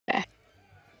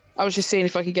I was just seeing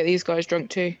if I could get these guys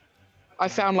drunk too. I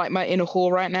found like my inner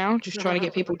whore right now, just trying to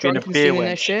get people drunk and stealing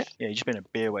their shit. Yeah, you've just been a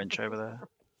beer wench over there.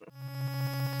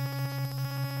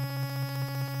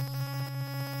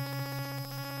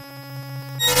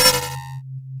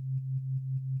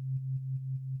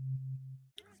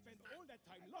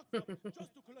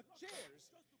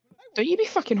 Don't you be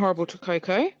fucking horrible to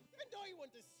Coco.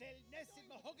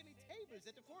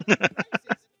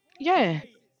 Yeah.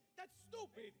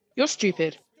 You're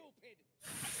stupid.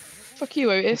 Fuck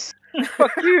you, Otis.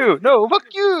 Fuck you! No, fuck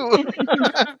you!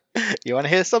 You want to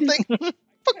hear something? Fuck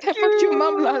I you! fucked your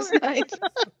mum last night.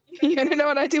 You don't know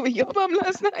what I did with your mum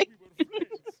last night?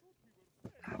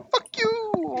 Fuck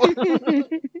you!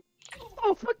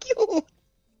 Oh, fuck you!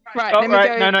 Right, Oh, let me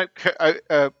go.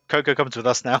 no. Coco comes with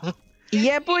us now.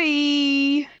 Yeah,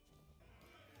 boy.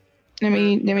 Let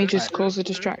me just cause a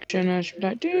distraction. I should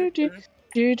be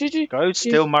like, Go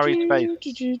steal Murray's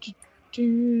face.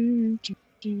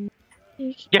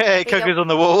 Yeah, Coco's on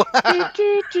the wall. Oh,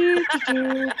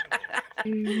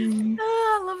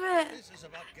 I love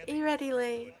it. Are you ready,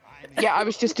 Lee? Yeah, I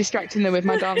was just distracting them with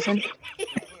my dancing.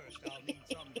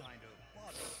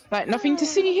 Like, nothing to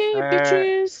see here,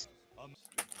 bitches.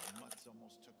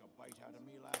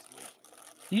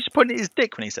 You just pointed at his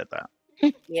dick when he said that.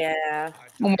 Yeah.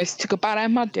 Almost took a bite out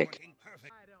of my dick.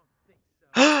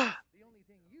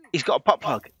 He's got a butt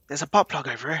plug. There's a butt plug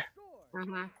over here.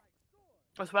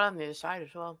 There's one on the other side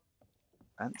as well.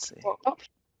 Fancy. What?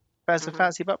 There's a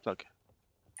fancy butt plug.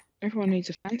 Everyone needs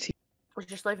a fancy. We're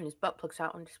just leaving his butt plugs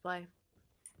out on display.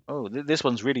 Oh, this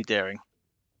one's really daring.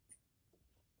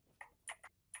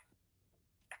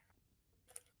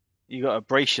 You got to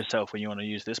brace yourself when you want to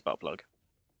use this butt plug.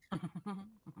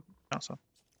 That's all.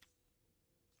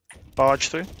 Barge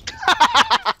through.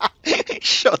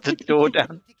 Shut the door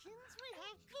down.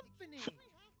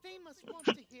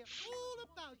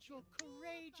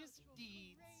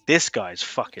 This guy's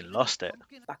fucking lost it.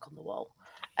 Back on the wall.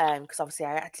 Because obviously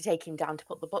I had to take him down to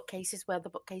put the bookcases where the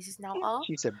bookcases now are.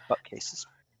 She said butt cases.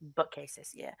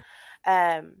 Bookcases,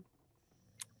 yeah.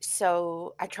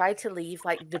 So I tried to leave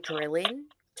like the drilling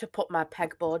to put my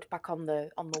pegboard back on the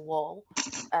wall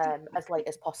as late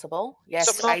as possible.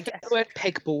 Yes, Someone said the word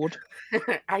pegboard.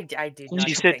 I did.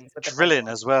 She said drilling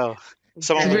as well.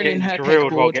 Someone was Drilling getting her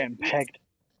drilled while pegboard. getting pegged.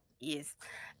 Yes.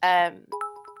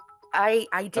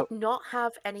 I did not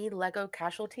have any Lego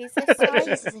casualties this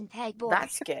time.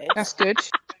 That's good. That's good.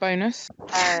 Bonus.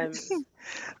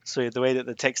 So the way that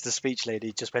the text-to-speech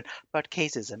lady just went, butt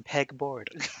cases and pegboard.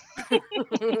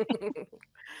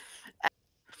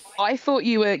 I thought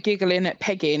you were giggling at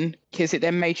pegging because it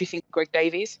then made you think of Greg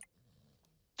Davies.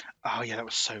 Oh yeah, that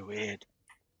was so weird.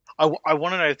 I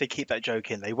want to know if they keep that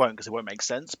joke in. They won't because it won't make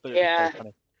sense. But it was so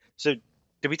funny. So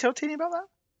did we tell Teeny about that?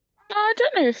 I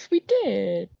don't know if we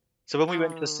did. So when we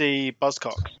went to see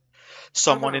Buzzcocks,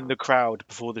 someone in the crowd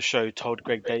before the show told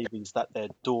Greg Davies that their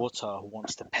daughter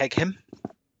wants to peg him.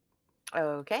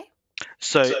 Okay.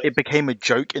 So it became a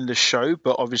joke in the show,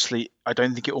 but obviously I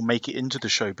don't think it will make it into the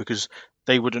show because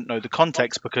they wouldn't know the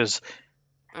context because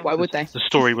Why would they? the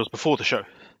story was before the show.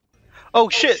 Oh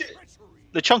shit!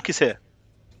 The chunk is here.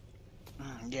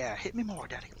 Yeah, hit me more,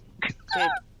 daddy.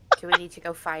 Do we need to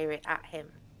go fire it at him?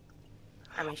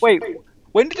 Wait,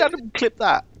 when did Adam clip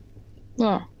that?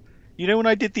 What? You know when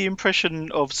I did the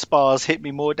impression of Spar's "Hit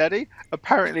Me More, Daddy"?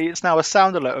 Apparently, it's now a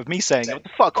sound alert of me saying, "What the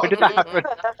fuck? When did that happen?"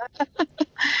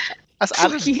 That's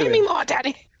Adam. You hit me more,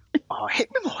 daddy. Oh, hit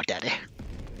me more, daddy.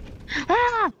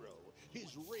 Ah!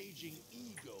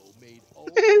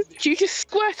 Did you just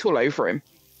squirt all over him?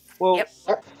 Well, Yep.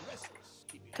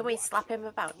 Can we slap him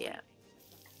about yet?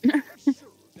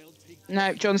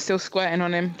 No, John's still squirting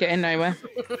on him, getting nowhere.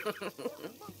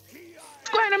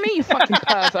 Squirting on me, you fucking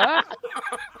pervert!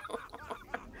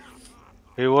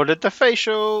 who ordered the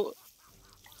facial?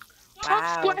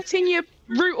 Stop squirting your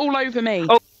root all over me.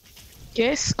 Oh.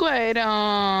 Get squirted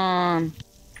on.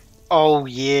 Oh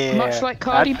yeah. Much like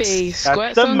Cardi B, That's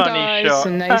squirts the on money guys shot.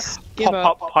 and they give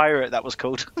up. Pop-up pirate, that was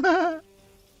called.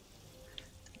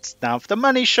 It's now for the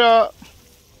money shot.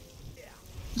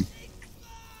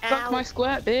 Fuck my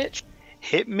squirt, bitch.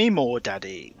 Hit me more,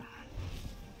 daddy.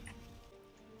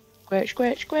 Squirt,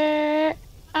 squirt, squirt.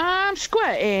 I'm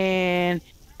squirting.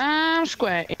 I'm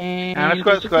squirting. And a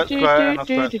squirt, squirt, squirt, and a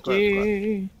squirt, squirt,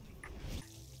 squirt.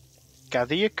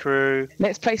 Gather your crew.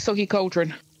 Let's play Soggy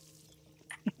Cauldron.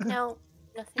 No,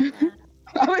 nothing there.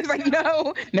 I was like,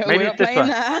 no, Maybe we're not it's this playing one.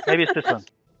 that. Maybe it's this one.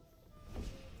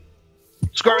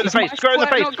 Squirt in the Is my face, squirt in the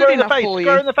squirt face, not squirt good in the enough face, for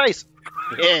squirt you? in the face.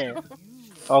 Yeah.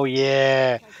 Oh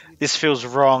yeah. This feels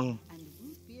wrong.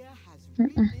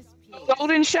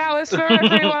 Golden showers for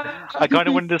everyone. I kind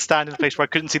of wanted to stand in a place where I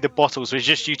couldn't see the bottles, so it's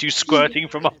just you two squirting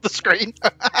from off the screen.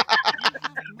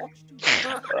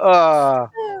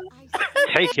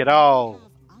 Take it all.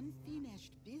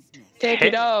 Take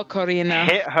it all, Corina.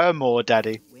 Hit her more,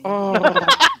 Daddy. Oh.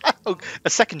 Oh, a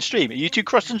second stream. Are you two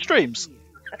crossing streams?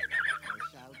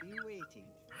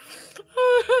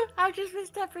 I just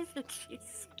missed everything she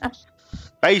said.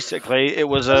 Basically, it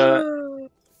was a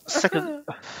second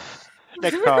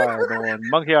next time on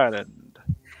Monkey Island.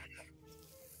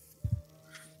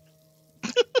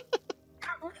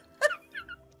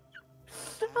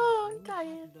 Oh, I'm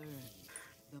tired.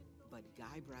 But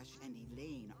Guybrush and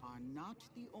Elaine are not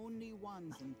the only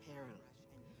ones in peril.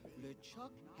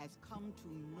 LeChuck has come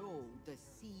to know the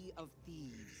Sea of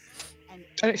Thieves. And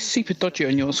It's super dodgy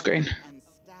on your screen. and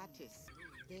status.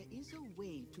 There is a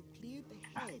way to clear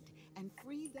the head and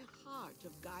free the heart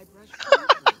of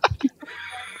Guybrush.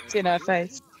 It's in her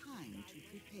face. Time to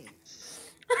prepare.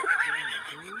 There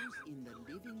are those in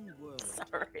the living world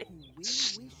Sorry. who will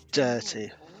wish to Dirty.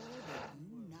 know all that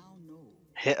you now know.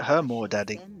 Hit her more,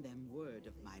 Daddy. Send them word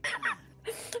of my plan.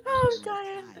 Oh, I'm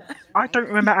tired. I don't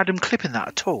remember Adam clipping that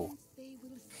at all. They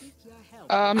will seek your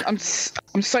help. I'm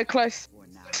so close. For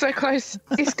now. So close.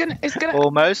 It's gonna.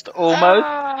 Almost.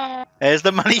 Ah. There's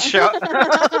the money shot. You a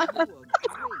great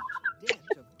debt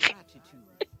of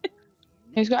gratitude.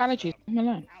 He's got allergies. Leave him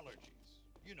alone.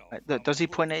 Look, does he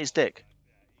point at his dick?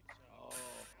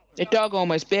 The dog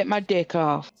almost bit my dick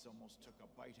off.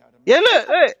 Yeah, look.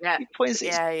 Yeah. He points at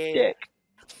his Yeah. dick.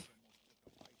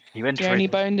 He went The for only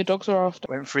his, bone the dogs are after.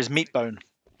 went for his meat bone.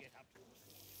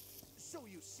 So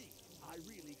you see, I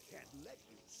really can't let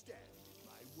you stand in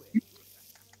my way.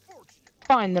 Fortunately,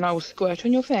 Fine, then I will squirt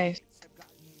on your face. have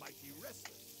gotten mighty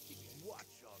restless, keeping watch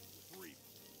on the reef.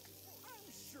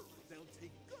 I'm sure they'll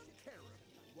take good care of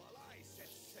you while I set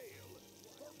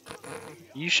sail.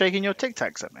 You shaking your tic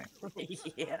tacs at me?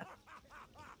 Yeah.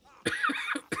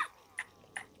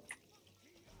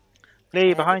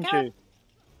 Lee, behind you.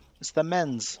 It's the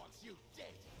men's.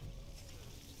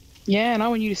 Yeah, and I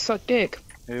want you to suck dick.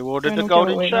 Who ordered Don't the all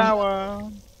golden get it, wait, then.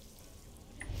 shower?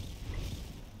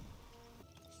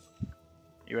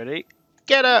 You ready?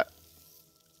 Get her!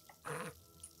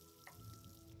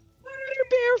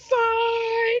 Bear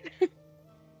fight.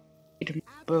 Read the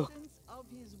book. Absence of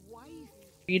his wife.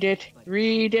 Read it. But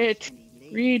Read it. Guybrush and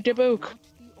Elaine Read the are book. Not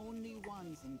the only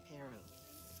ones in peril.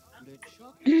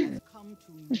 LeChuck has come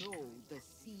to know the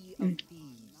Sea of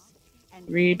Thieves. And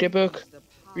Read the book. knows the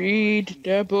power Read and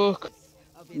the book. justice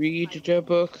of its Read mighty the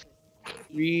book. If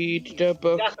Read he the is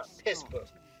book. not strong,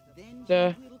 then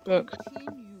The he will book.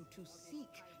 continue to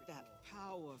seek that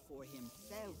power for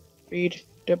himself. Read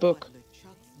the book. But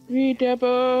LeChuck's Read the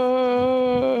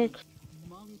book.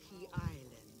 Monkey Island,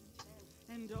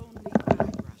 and only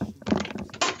Guybrush knows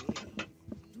the way.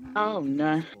 Do Oh not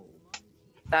no. lose hope.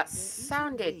 That There is a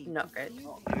sounded way not to good.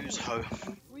 clear Who's the ho?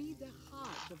 and free the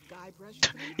heart of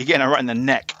Guybrush You're getting her right in the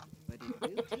neck. but it will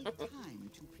take time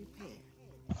to prepare.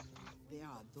 There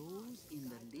are those in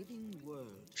the living world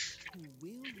who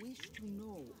will wish to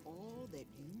know all that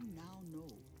you now know.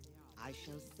 I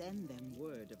shall send them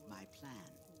word of my plan.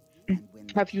 And when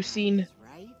the Have you time seen is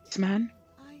right, this man?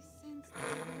 I sense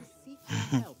they will seek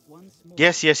your help once more.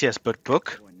 Yes, but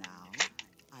book. For now,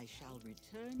 I shall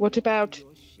return What you about to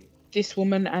your ship. this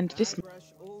woman and this man?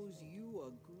 Guybrush owes you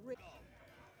a great.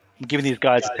 I'm giving these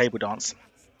guys a table dance.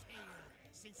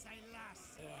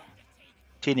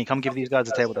 Teeny, come give these guys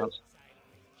a table dance.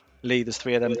 Lee, there's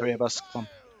three of them, three of us. Come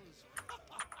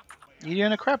on. You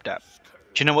doing a crab dap?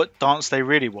 Do you know what dance they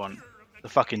really want? The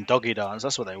fucking doggy dance.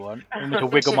 That's what they want. I want me to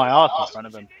wiggle my ass in front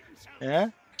of them. Yeah?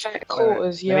 Jack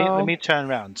quarters, Let yo. me turn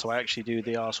around so I actually do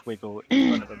the ass wiggle in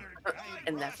front of them.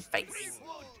 In their face.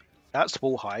 That's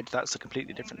wall hide. That's a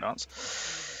completely different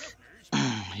dance.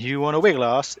 You want to wiggle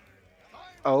ass?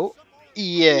 Oh,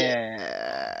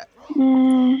 yeah.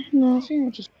 No, I think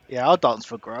I'll just Yeah, I'll dance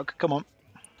for grog. Come on.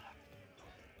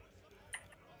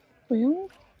 wheel.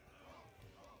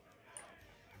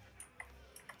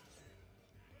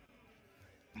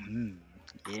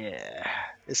 Yeah.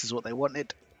 This is what they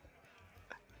wanted.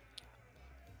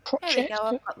 There we Project. go,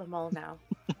 I've got them all now.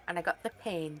 And I got the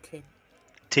painting.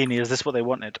 Teeny, is this what they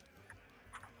wanted?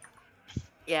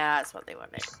 Yeah, that's what they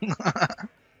wanted.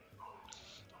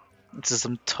 This is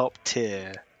some top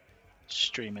tier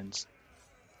streamings.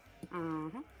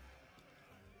 Mm-hmm.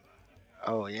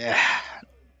 Oh yeah.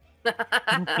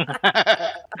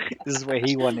 This is where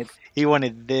he wanted. He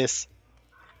wanted this.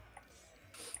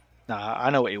 Nah, I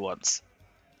know what he wants.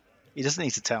 He doesn't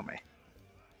need to tell me.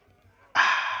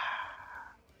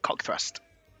 Cock thrust.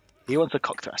 He wants a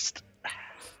cock thrust.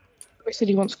 He said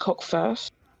he wants cock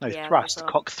first. No, Yeah, thrust. that's all.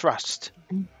 Cock thrust.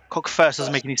 Cock first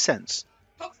doesn't make any sense.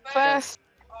 First,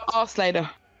 arse later.